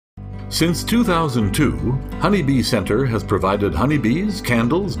Since 2002, Honeybee Centre has provided honeybees,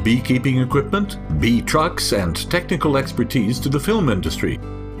 candles, beekeeping equipment, bee trucks, and technical expertise to the film industry,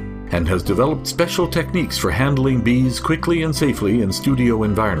 and has developed special techniques for handling bees quickly and safely in studio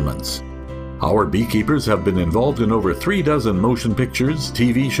environments. Our beekeepers have been involved in over 36 motion pictures,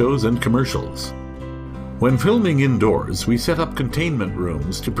 TV shows, and commercials. When filming indoors, we set up containment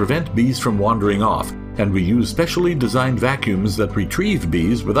rooms to prevent bees from wandering off, and we use specially designed vacuums that retrieve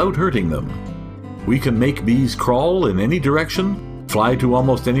bees without hurting them. We can make bees crawl in any direction, fly to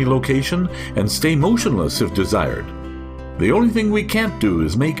almost any location, and stay motionless if desired. The only thing we can't do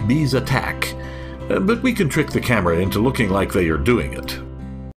is make bees attack, but we can trick the camera into looking like they are doing it.